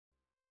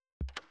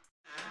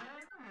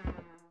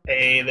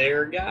Hey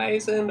there,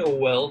 guys, and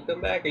welcome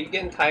back. Are you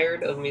getting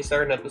tired of me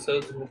starting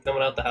episodes and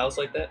coming out the house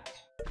like that?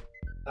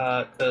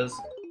 Because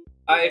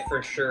I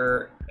for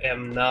sure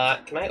am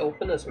not. Can I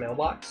open this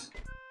mailbox?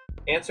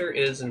 Answer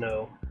is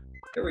no.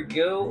 Here we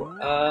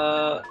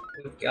go.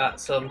 We've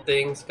got some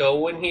things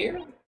going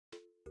here.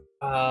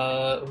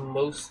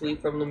 Mostly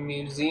from the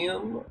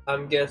museum.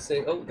 I'm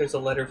guessing. Oh, there's a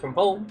letter from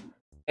home.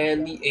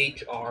 And the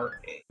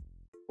HRA.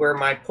 Where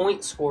my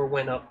point score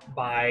went up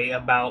by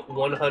about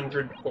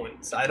 100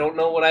 points. I don't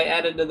know what I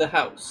added to the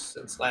house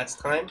since last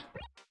time,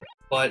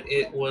 but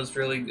it was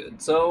really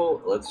good.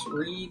 So let's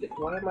read.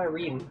 What am I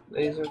reading?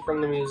 These are from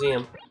the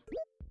museum.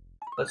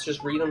 Let's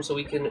just read them so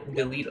we can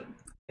delete them.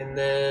 And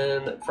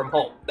then from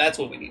home. That's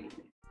what we need.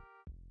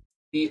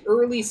 The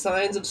early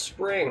signs of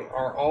spring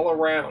are all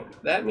around.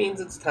 That means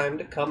it's time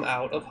to come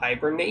out of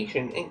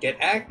hibernation and get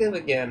active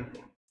again.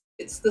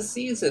 It's the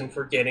season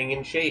for getting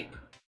in shape.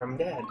 From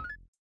Dad.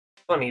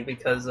 Funny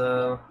because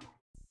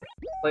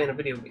playing a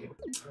video game.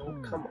 Oh,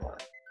 come on.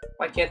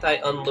 Why can't I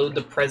unload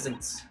the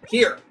presents?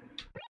 Here!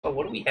 Oh,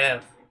 what do we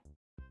have?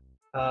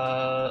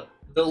 The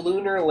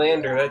lunar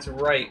lander, that's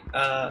right.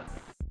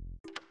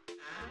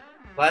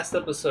 Last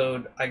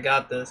episode I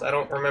got this. I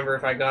don't remember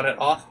if I got it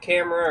off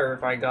camera or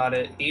if I got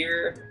it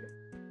here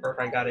or if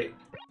I got it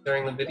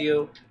during the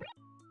video.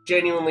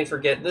 Genuinely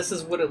forget. This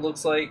is what it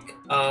looks like.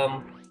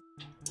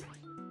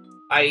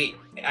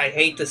 I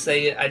hate to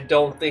say it, I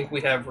don't think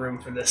we have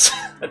room for this.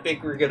 I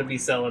think we're gonna be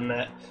selling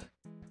that.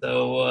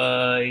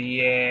 So,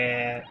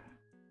 yeah.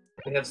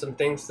 We have some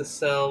things to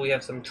sell, we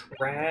have some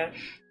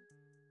trash.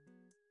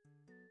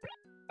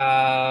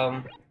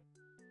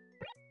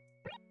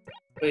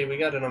 Wait, we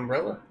got an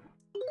umbrella?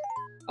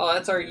 Oh,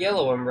 that's our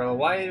yellow umbrella.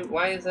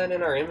 Why is that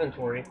in our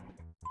inventory?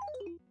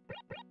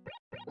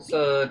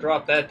 Let's,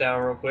 drop that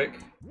down real quick.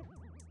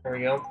 There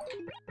we go.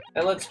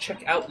 And let's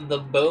check out the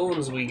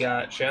bones we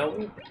got, shall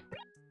we?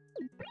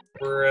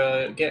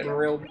 We're, getting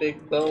real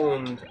big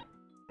boned.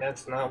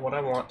 That's not what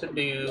I want to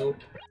do.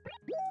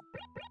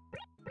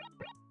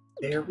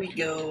 There we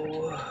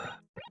go.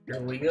 Here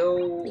we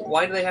go.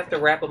 Why do they have to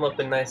wrap them up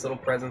in nice little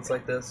presents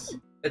like this?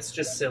 It's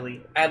just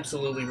silly.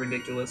 Absolutely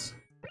ridiculous.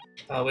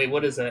 Wait,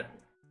 what is that?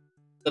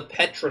 The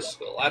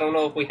Petroskull. I don't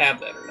know if we have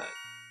that or not.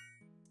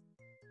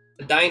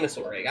 The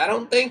dinosaur egg. I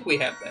don't think we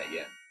have that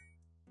yet.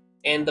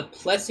 And the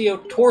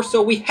Plesio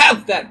torso. We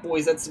have that,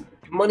 boys! That's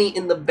money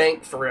in the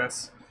bank for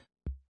us.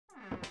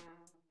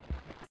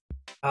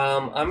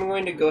 I'm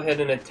going to go ahead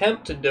and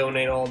attempt to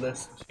donate all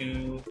this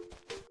to...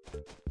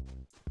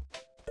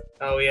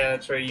 Oh yeah,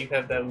 that's right, you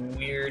have that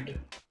weird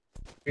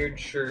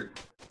shirt.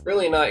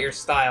 Really not your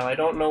style, I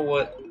don't know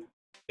what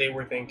they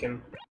were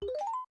thinking.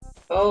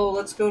 Oh,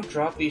 let's go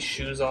drop these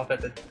shoes off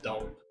at the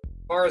dump.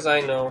 As far as I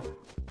know,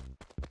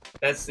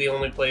 that's the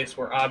only place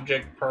where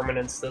object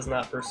permanence does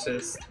not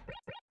persist.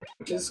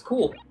 Which is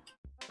cool.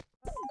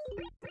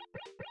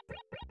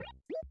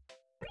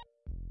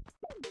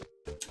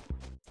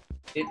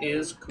 It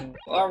is cool.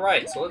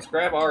 Alright, so let's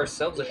grab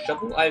ourselves a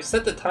shovel. I've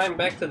set the time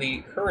back to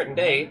the current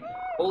day.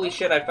 Holy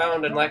shit, I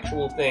found an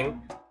actual thing.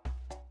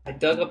 I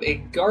dug up a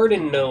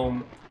garden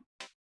gnome.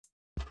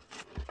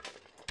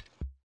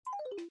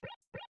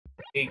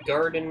 A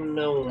garden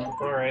gnome.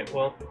 Alright,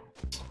 well. Do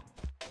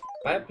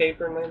I have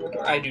paper in my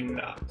inventory? I do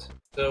not.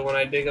 So when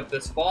I dig up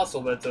this fossil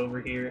that's over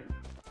here,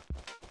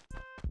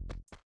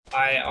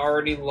 I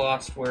already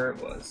lost where it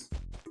was.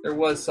 There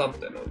was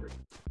something over here.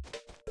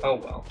 Oh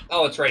well.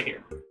 Oh, it's right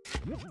here.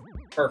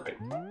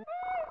 Perfect.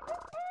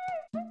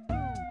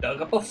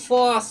 Dug up a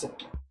fossil.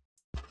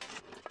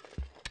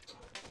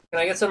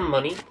 Can I get some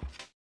money?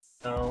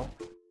 No.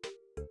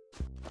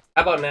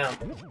 How about now?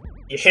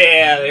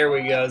 Yeah, there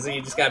we go. So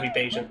you just gotta be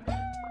patient.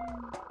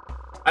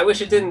 I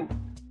wish it didn't...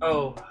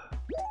 Oh.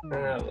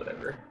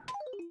 Whatever.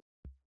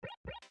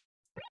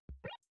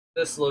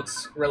 This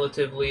looks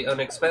relatively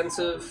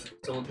inexpensive,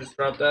 so we'll just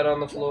drop that on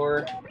the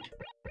floor.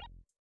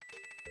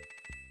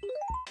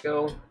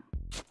 Go.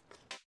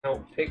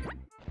 No, pick.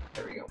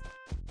 There we go.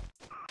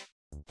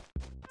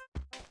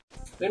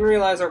 Didn't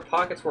realize our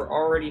pockets were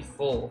already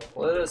full.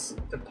 Let us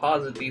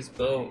deposit these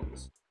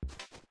bones.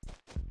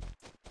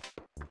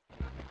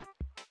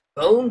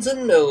 Bones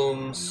and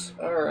gnomes.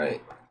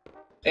 Alright.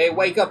 Hey,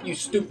 wake up, you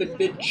stupid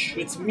bitch.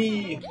 It's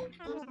me.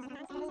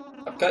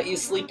 I've got you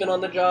sleeping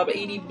on the job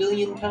 80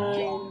 billion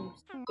times.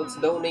 Let's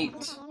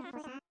donate.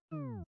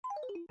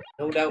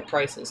 No doubt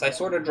priceless. I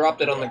sort of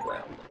dropped it on the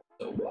ground.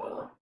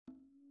 So,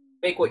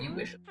 make what you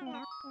wish.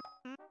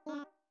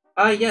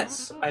 Ah,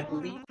 yes, I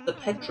believe the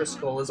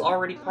Petroskull is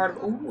already part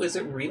of... Ooh, is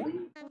it really?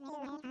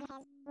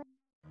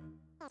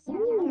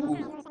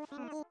 Ooh.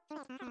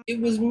 It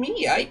was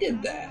me, I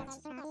did that.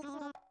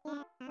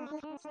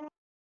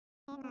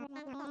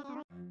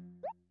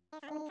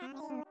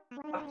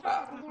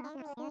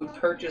 We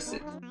purchase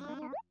it.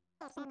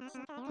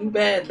 Too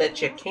bad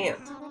that you can't,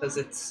 because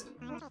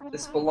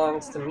this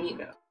belongs to me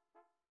now.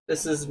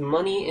 This is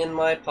money in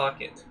my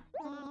pocket.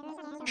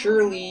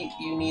 Surely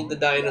you need the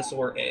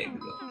dinosaur egg,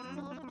 though.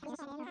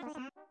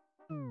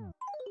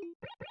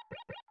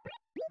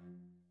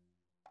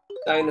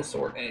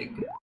 Dinosaur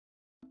egg.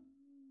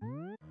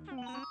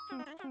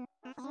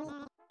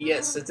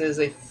 Yes, it is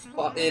it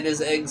is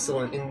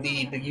excellent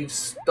indeed. You've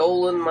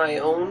stolen my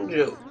own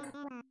joke.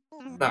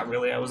 Not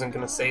really, I wasn't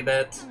gonna say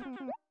that.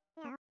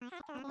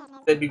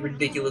 That'd be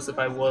ridiculous if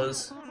I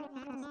was.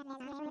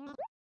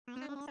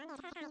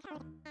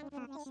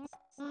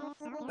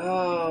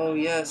 Oh,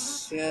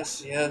 yes,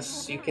 yes,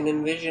 yes. You can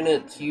envision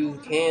it. You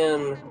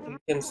can. You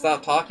can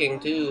stop talking,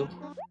 too.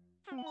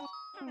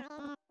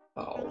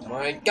 Oh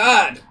my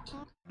god!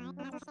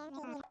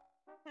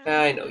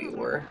 I know you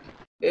were.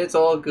 It's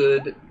all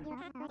good.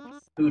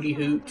 Hooty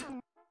hoot.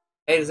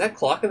 Hey, is that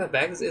clock in the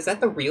back? Is that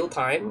the real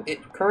time?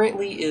 It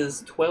currently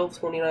is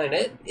 12:29.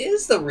 It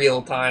is the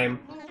real time.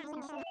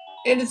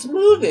 And it's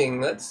moving.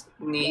 That's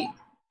neat.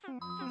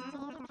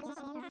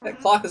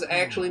 That clock is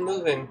actually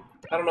moving.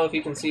 I don't know if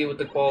you can see it with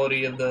the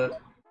quality of the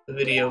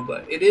video,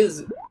 but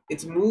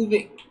it's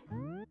moving.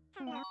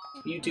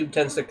 YouTube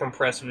tends to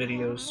compress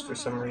videos for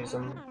some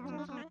reason.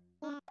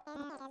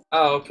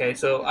 Oh, okay,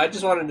 so I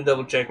just wanted to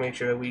double check, make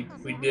sure that we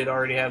did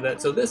already have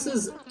that. So this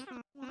is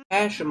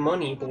cash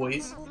money,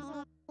 boys.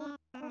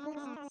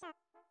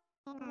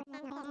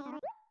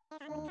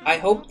 I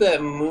hope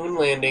that moon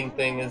landing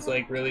thing is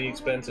like really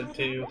expensive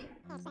too.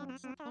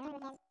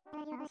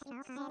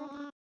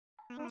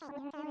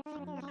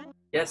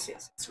 Yes,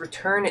 yes, let's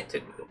return it to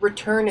me.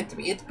 Return it to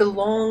me. It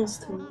belongs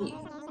to me.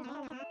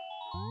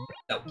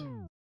 No.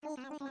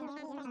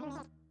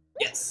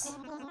 Yes.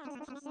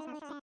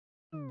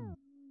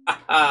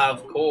 Haha,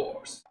 of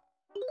course.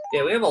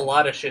 Yeah, we have a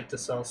lot of shit to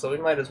sell, so we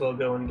might as well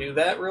go and do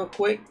that real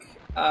quick.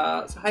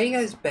 So how you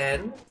guys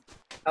been?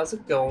 How's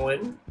it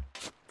going?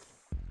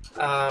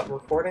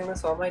 Recording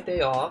this on my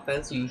day off,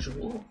 as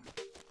usual.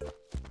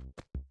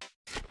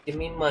 Give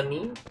me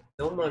money.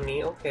 No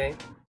money, okay.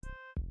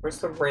 Where's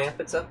the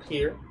ramp? It's up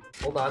here.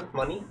 Hold on,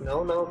 money?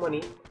 No, no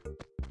money.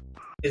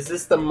 Is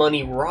this the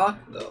money rock,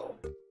 though?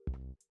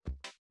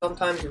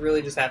 Sometimes you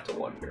really just have to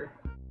wonder.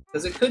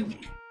 Because it could be.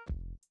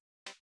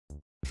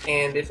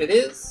 And if it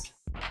is,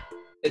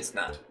 it's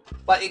not.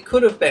 But it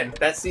could have been.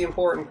 That's the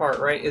important part,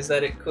 right? Is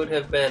that it could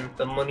have been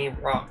the money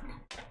rock.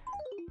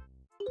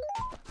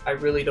 I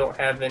really don't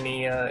have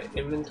any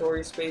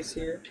inventory space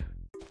here.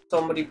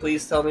 Somebody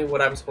please tell me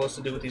what I'm supposed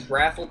to do with these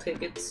raffle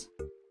tickets.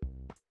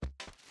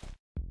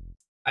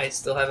 I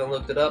still haven't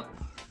looked it up.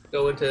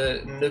 Go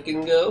into Nook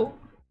and Go.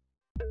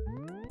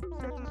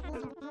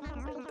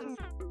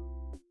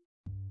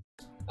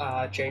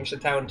 Change the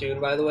town tune,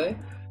 by the way.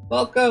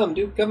 Welcome,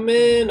 do come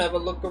in, have a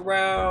look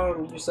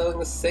around. You're selling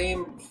the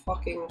same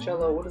fucking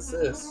cello. What is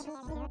this?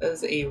 That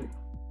is a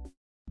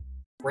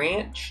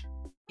ranch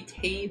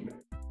table.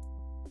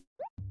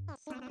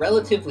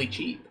 Relatively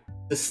cheap.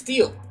 The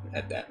steel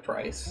at that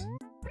price.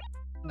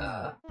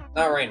 Not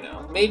right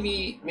now.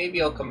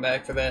 Maybe I'll come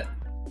back for that.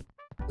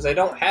 Because I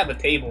don't have a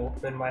table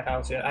in my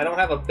house yet. I don't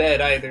have a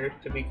bed either,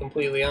 to be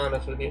completely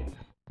honest with you.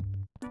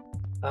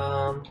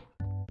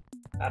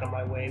 Out of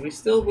my way. We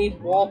still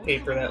need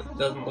wallpaper that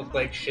doesn't look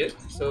like shit,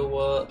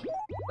 so,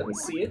 let me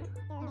see it.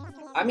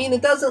 I mean,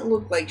 it doesn't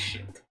look like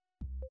shit.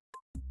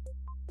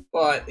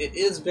 But it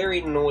is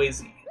very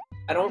noisy.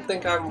 I don't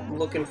think I'm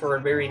looking for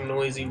a very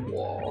noisy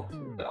wall.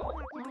 No.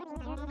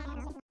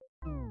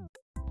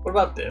 What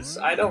about this?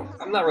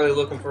 I'm not really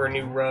looking for a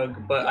new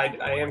rug, but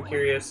I am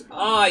curious.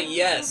 Ah,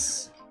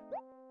 yes!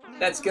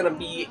 That's gonna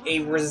be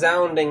a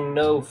resounding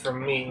no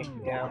from me,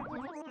 yeah.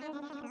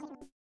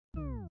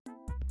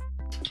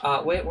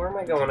 Wait, where am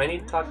I going? I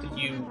need to talk to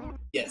you.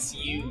 Yes,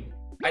 you.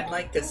 I'd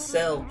like to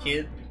sell,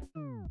 kid.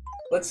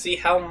 Let's see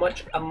how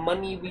much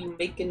money we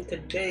making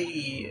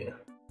today.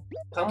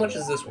 How much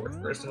is this worth,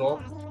 first of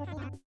all?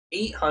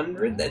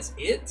 800? That's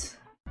it?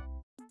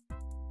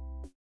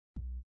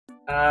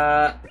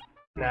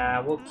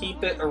 Nah, we'll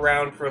keep it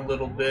around for a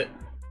little bit.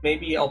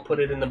 Maybe I'll put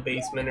it in the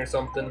basement or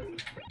something.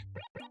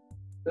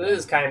 This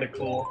is kind of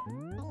cool.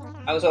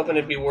 I was hoping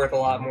it'd be worth a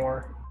lot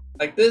more.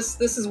 Like this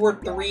is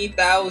worth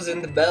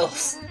 3,000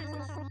 bells.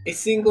 A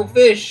single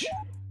fish.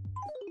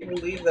 Can you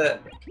believe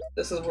that?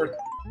 This is worth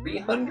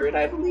 300,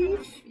 I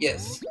believe?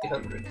 Yes,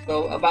 300.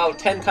 So about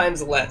 10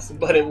 times less,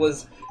 but it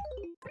was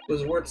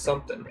worth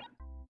something.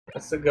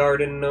 That's the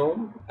garden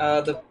gnome.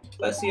 The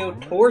Plesio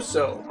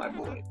torso, my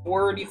boy.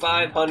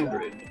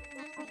 4,500.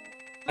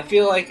 I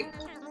feel like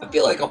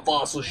a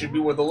fossil should be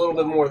worth a little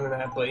bit more than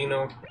that, but you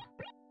know,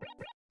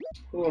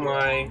 who am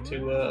I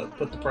to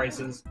put the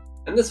prices?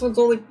 And this one's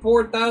only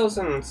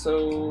 4,000,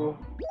 so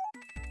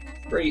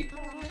great.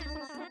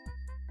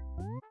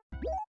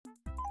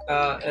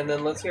 And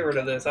then let's get rid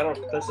of this.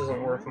 This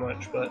isn't worth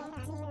much, but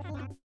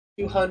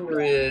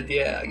 200.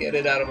 Yeah, get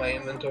it out of my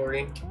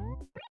inventory.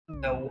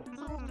 No.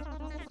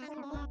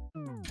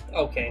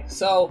 Okay,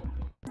 so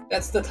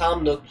that's the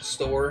Tom Nook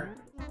store.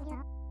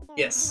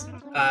 Yes.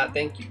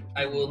 Thank you.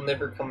 I will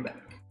never come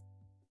back.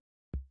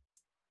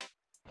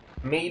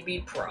 Maybe,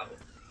 probably.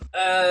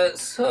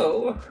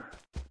 So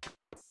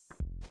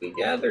we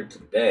gathered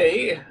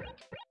today.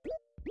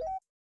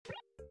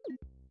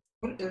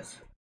 What is?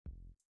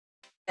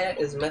 Cat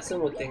is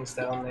messing with things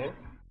down there.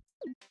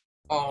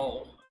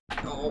 Oh,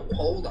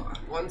 hold on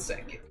 1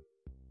 second.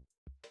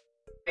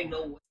 I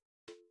know.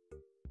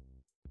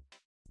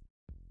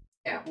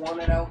 Cat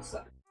wanted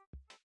outside.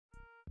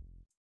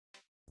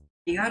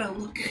 You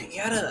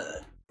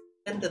gotta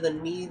tend to the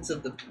needs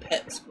of the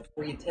pets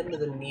before you tend to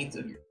the needs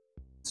of your...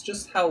 It's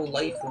just how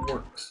life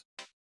works.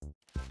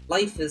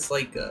 Life is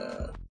like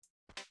a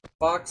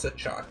box of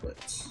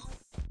chocolates.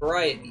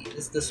 Variety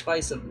is the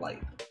spice of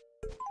life.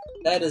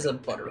 That is a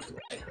butterfly.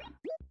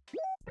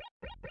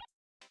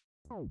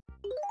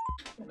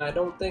 And I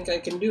don't think I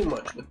can do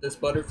much with this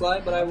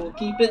butterfly, but I will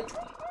keep it.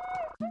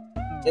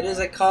 It is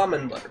a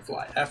common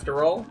butterfly,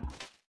 after all.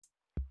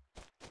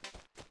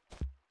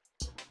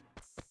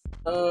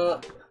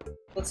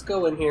 Let's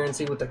go in here and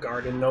see what the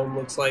garden gnome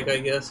looks like, I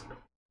guess.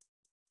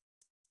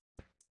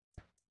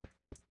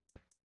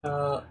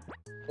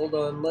 Hold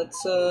on,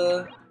 let's,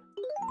 are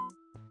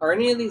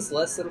any of these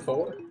less than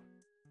 4?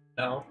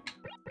 No.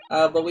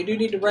 But we do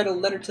need to write a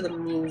letter to the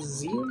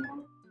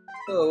museum,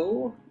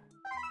 so...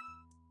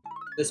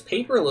 This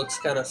paper looks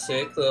kinda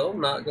sick, though,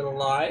 not gonna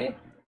lie.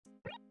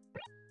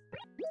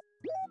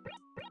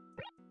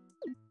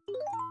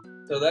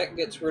 So that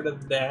gets rid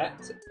of that,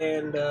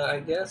 and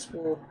I guess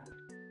we'll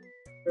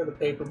throw the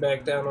paper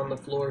back down on the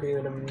floor here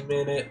in a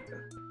minute.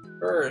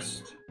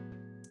 First,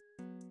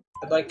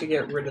 I'd like to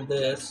get rid of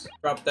this.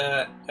 Drop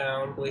that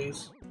down,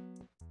 please.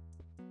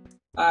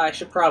 I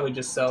should probably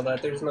just sell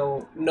that. There's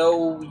no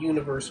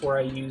universe where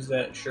I use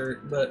that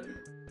shirt, but...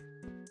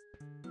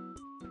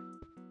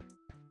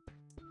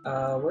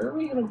 where are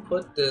we gonna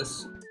put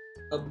this?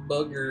 A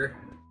bugger.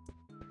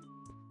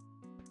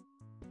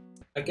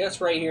 I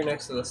guess right here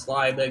next to the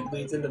slide that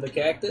leads into the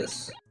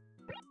cactus.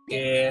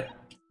 Yeah.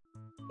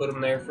 Put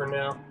him there for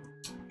now.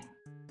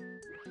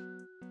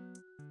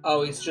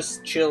 Oh, he's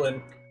just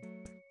chilling.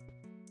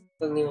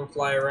 Doesn't even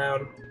fly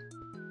around.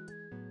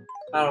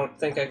 I don't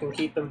think I can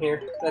keep him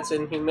here. That's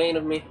inhumane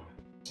of me.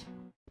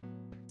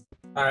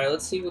 Alright,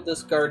 let's see what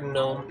this garden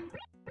gnome...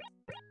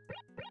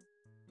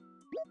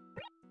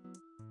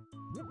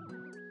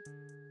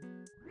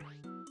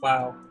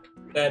 Wow.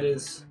 That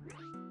is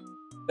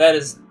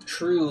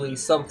truly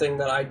something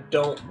that I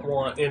don't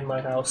want in my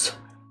house.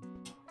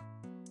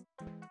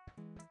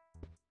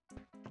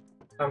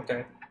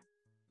 Okay.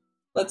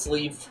 Let's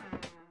leave.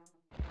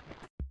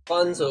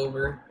 Fun's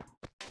over.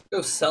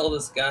 Go sell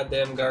this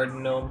goddamn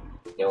garden gnome.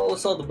 You know what, we'll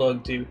sell the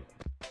bug too.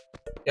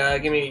 Yeah,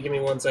 give me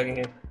 1 second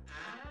here.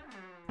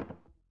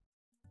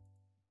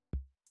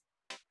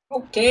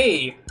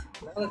 Okay!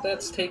 Now that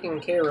that's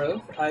taken care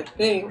of, I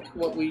think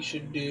what we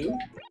should do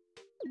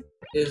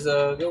is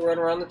go run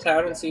around the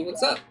town and see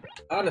what's up.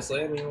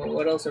 Honestly, I mean,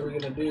 what else are we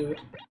gonna do?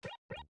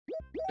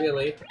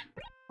 Really?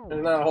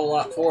 There's not a whole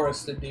lot for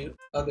us to do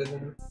other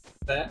than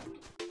that.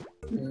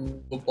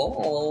 Ooh, the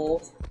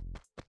ball.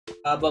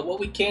 But what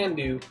we can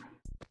do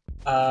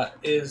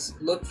is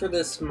look for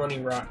this money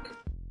rock.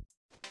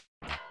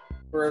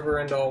 Forever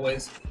and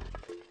always.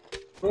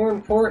 More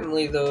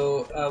importantly,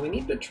 though, we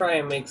need to try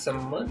and make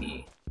some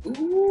money.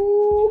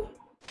 Ooh!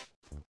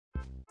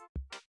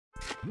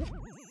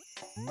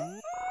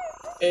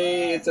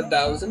 Hey, it's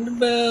 1,000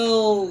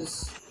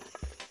 bells!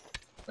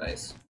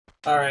 Nice.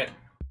 Alright.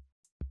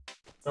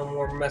 No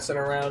more messing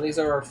around. These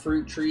are our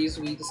fruit trees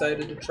we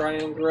decided to try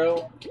and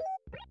grow.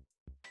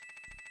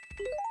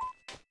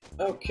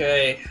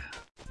 Okay.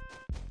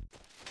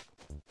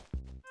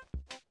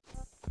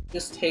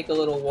 Just take a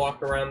little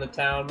walk around the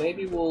town.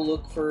 Maybe we'll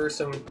look for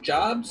some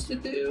jobs to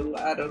do?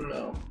 I don't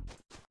know.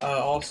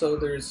 Also,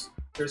 there's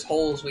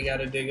holes we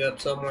gotta dig up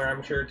somewhere,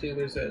 I'm sure, too.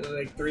 There's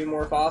like 3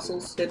 more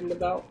fossils hidden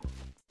about.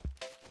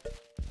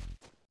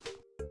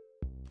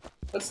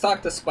 Let's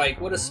talk to Spike.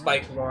 What does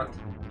Spike want?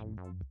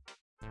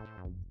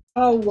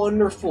 Oh,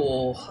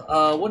 wonderful.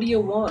 What do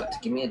you want?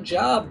 Give me a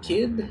job,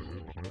 kid.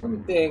 Let me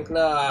think.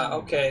 Nah,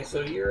 okay,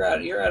 so you're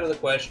out of the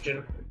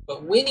question.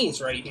 But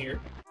Winnie's right here.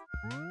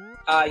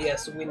 Ah,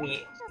 yes,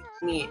 Winnie.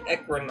 Winnie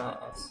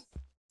Equinox.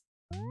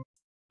 Do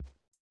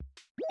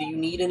you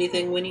need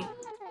anything, Winnie?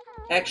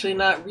 Actually,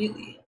 not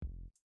really.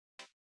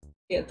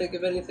 Can't think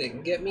of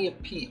anything. Get me a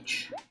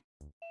peach.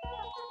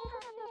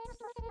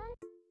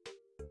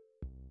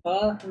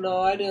 Huh?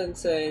 No, I didn't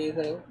say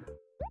anything.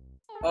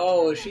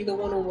 Oh, is she the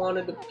one who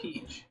wanted the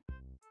peach?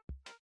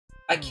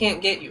 I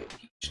can't get you a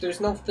peach. There's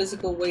no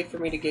physical way for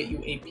me to get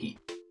you a peach.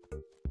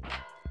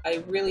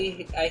 I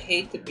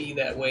hate to be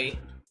that way.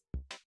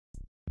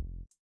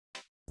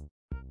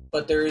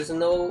 But there is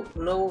no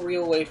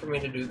real way for me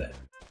to do that.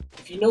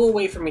 If you know a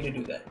way for me to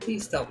do that,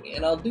 please tell me,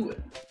 and I'll do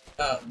it.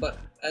 But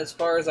as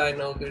far as I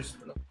know, there's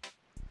no...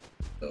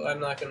 So I'm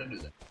not gonna do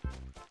that.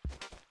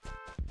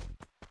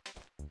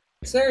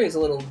 This area is a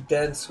little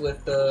dense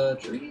with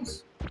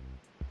trees.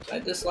 I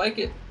dislike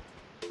it.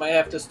 Might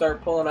have to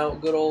start pulling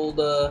out good old,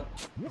 Oh,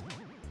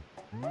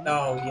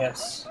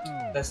 yes.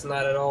 That's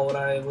not at all what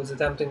I was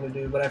attempting to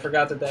do, but I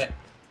forgot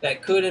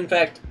that could, in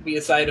fact, be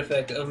a side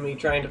effect of me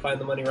trying to find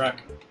the money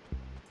rock.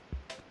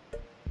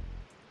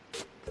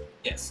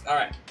 Yes,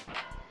 alright.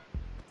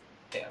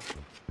 Yeah.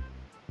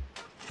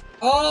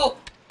 Oh!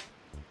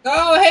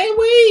 Oh, hey,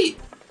 wait!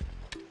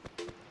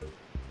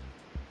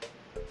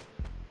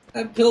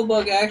 That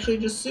pillbug actually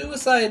just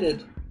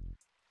suicided.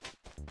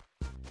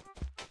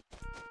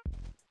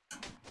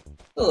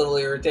 A little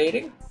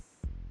irritating.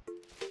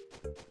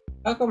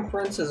 How come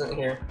Prince isn't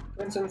here?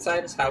 Prince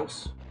inside his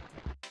house.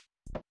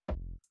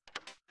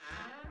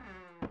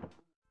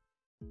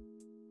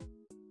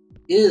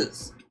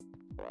 Is.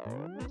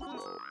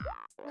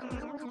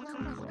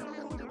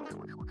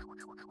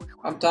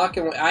 I'm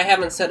talking. I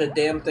haven't said a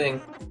damn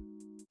thing.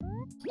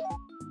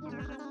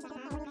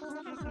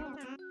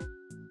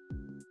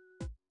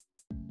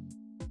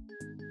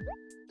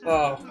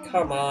 Oh,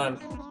 come on.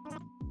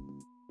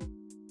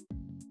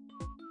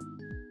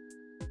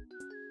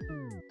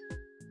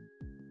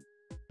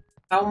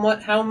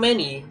 How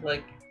many?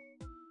 Like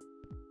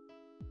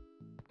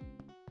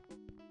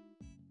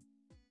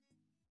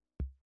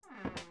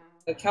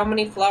how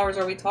many flowers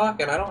are we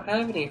talking? I don't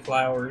have any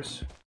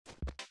flowers.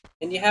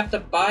 And you have to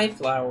buy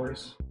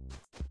flowers.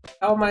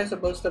 How am I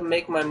supposed to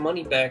make my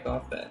money back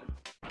off that?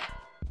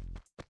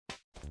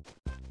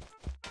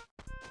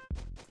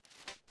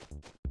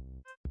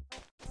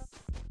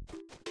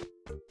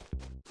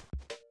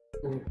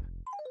 Do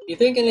you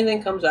think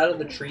anything comes out of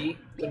the tree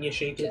when you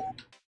shake it?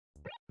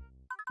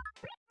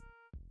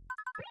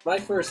 My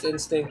first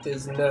instinct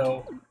is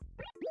no.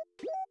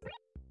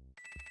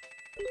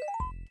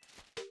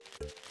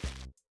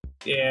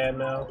 Yeah,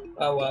 no.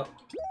 Oh well.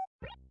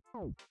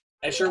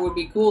 That sure would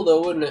be cool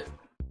though, wouldn't it?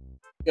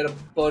 Get a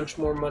bunch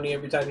more money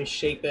every time you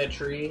shake that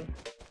tree.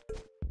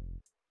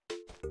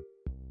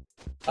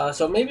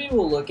 So maybe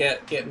we'll look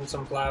at getting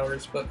some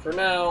flowers, but for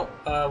now,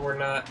 we're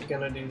not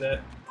gonna do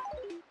that.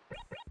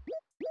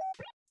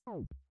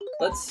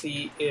 Let's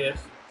see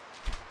if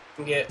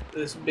we can get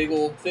this big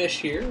old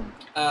fish here.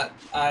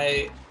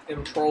 I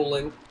am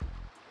trolling.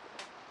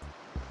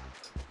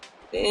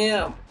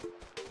 Damn.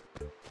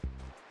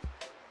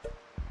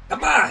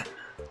 Come on!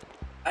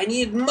 I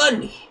need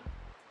money!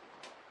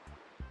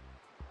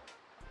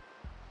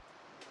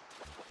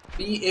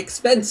 Be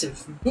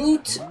expensive.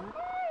 Boot!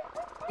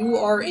 You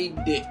are a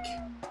dick.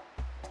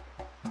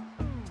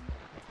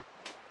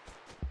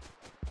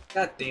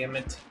 God damn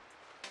it.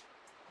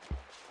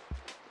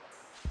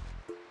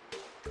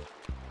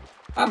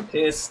 I'm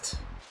pissed.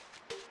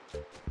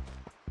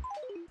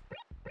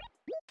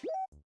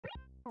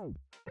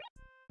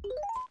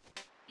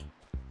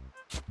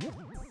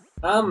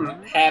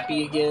 I'm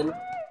happy again.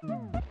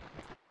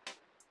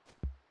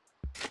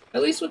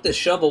 At least with this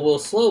shovel, we'll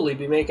slowly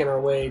be making our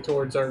way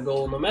towards our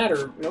goal, no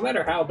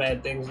matter how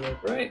bad things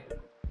look, right?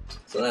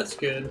 So that's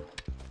good.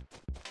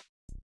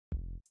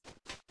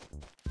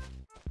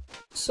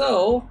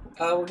 So,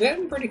 we're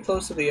getting pretty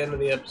close to the end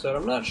of the episode.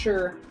 I'm not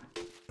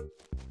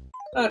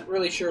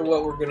really sure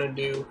what we're gonna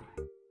do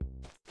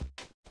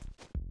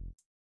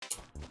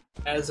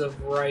as of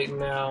right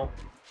now.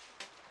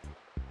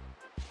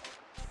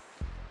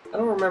 I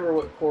don't remember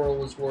what coral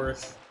was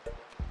worth. I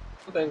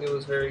don't think it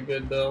was very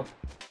good though.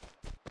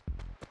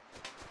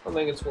 I don't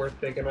think it's worth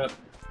picking up.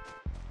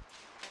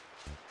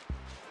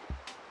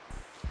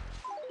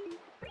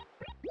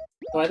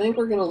 So I think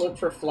we're gonna look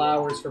for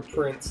flowers for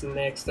Prince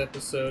next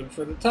episode.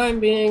 For the time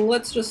being,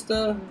 let's just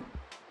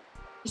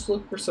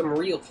look for some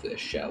real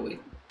fish, shall we?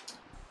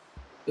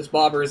 This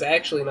bobber is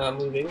actually not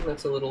moving.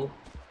 That's a little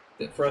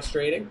bit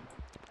frustrating.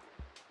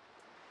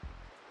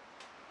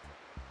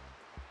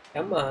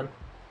 Come on.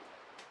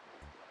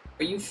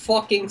 Are you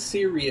fucking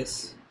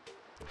serious?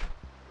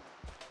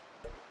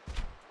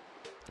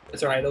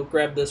 That's alright, I'll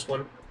grab this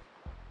one.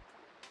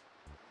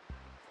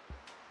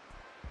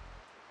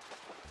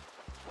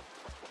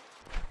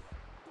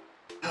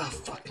 Oh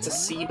fuck, it's a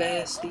sea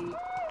bass, dude.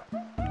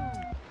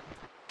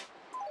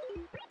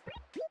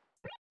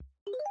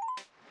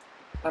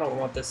 I don't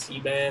want the sea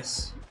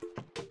bass.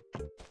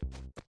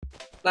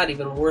 Not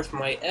even worth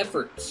my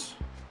efforts.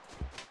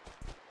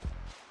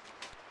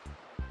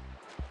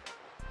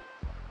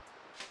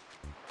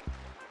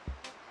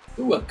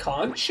 Ooh, a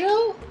conch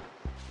shell?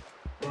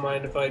 Don't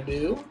mind if I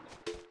do.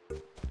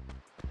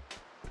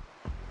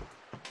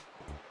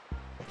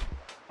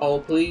 Oh,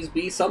 please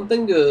be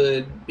something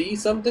good. Be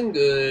something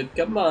good.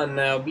 Come on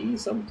now, be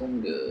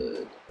something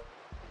good.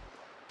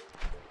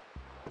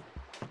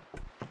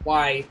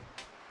 Why?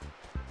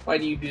 Why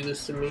do you do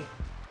this to me?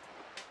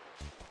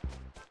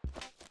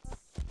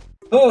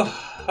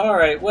 Oh,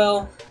 alright,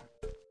 well.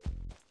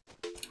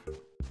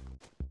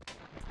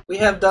 We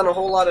have done a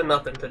whole lot of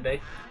nothing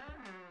today.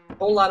 A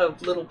whole lot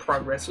of little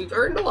progress. We've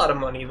earned a lot of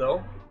money,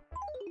 though.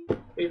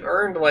 We've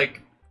earned,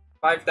 like,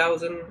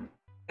 5,000,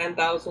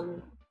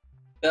 10,000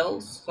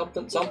 bells?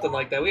 Something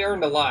like that. We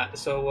earned a lot,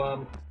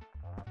 so,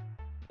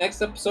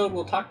 next episode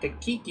we'll talk to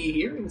Kiki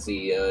here and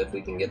see if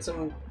we can get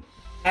some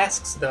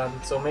tasks done,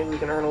 so maybe we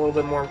can earn a little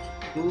bit more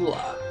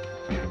moolah.